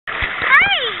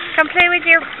Come play with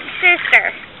your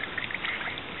sister.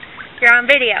 You're on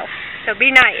video, so be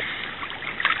nice.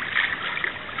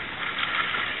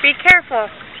 Be careful. I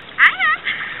am.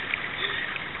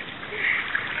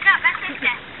 Look up, my sister.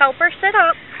 Help her sit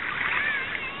up.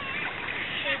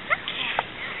 She's okay.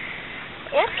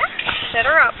 It's okay. Sit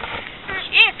her up.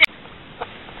 She is.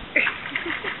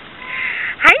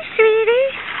 Hi, sweetie.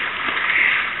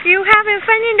 You having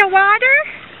fun in the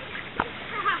water?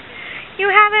 You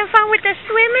having fun with the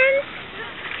swimming?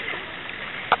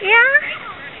 Yeah?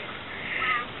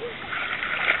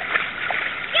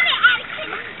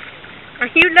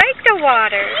 You like the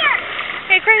water. Yes.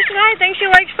 Hey, Kristen, I think she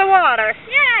likes the water.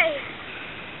 Yay.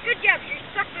 Good job. She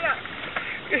sucked it up.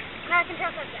 Now I can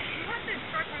tell Sensei.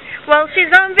 Well,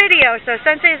 she's on video, so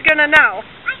Sensei's gonna know. I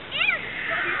am.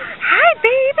 Hi,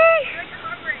 baby.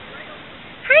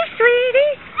 Hi,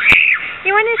 sweetie.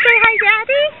 You want to say hi,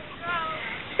 Daddy?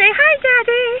 Say hi,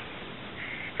 Daddy.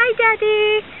 Hi,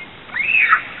 Daddy.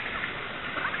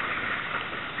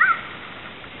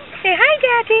 Say hi,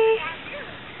 Daddy.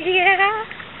 Yeah.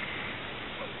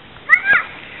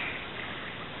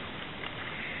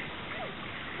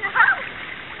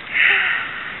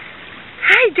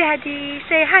 Hi, Daddy.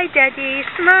 Say hi, Daddy.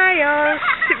 Smiles.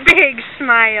 Big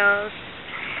smiles.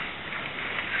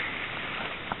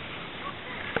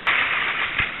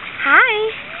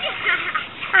 Hi.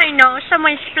 I know,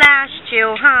 someone splashed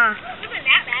you, huh? It wasn't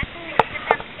that bad.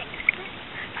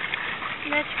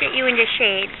 Let's get you into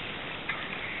shade.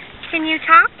 Can you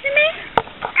talk to me?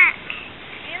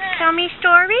 Tell me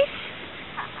stories?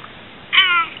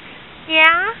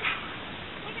 Yeah?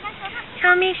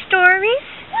 Tell me stories?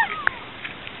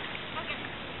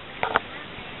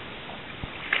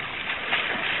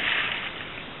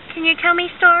 Can you tell me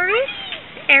stories?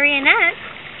 Arienette.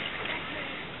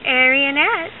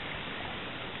 Arienette.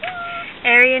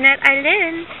 Arienette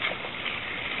Island.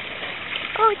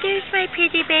 Oh, there's my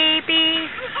pretty baby.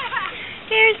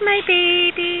 There's my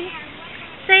baby.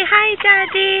 Say hi,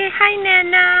 Daddy. Hi,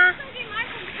 Nana.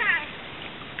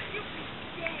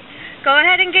 Go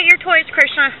ahead and get your toys,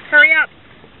 Krishna. Hurry up.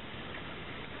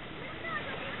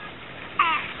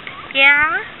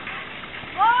 Yeah?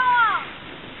 Whoa!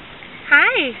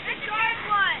 Hi.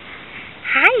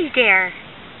 Hi there.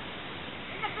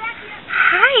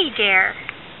 Hi there.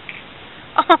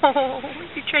 Oh,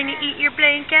 you trying to eat your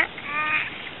blanket?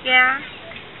 Yeah?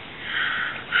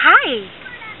 Hi.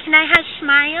 Can I have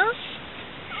smiles?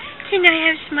 Can I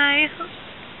have smiles?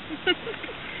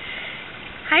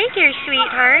 Hi there,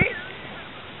 sweetheart.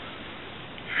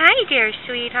 Hi there,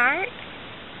 sweetheart.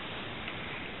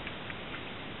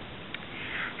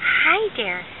 Hi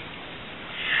there.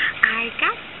 I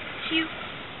got you.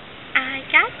 I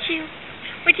got you.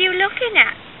 What are you looking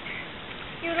at?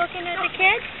 You looking at the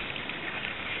kids?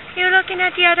 You looking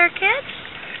at the other kids?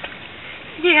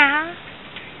 Yeah.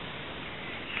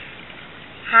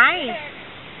 Hi.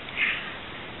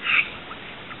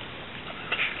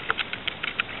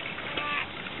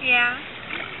 Yeah.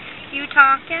 You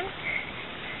talking?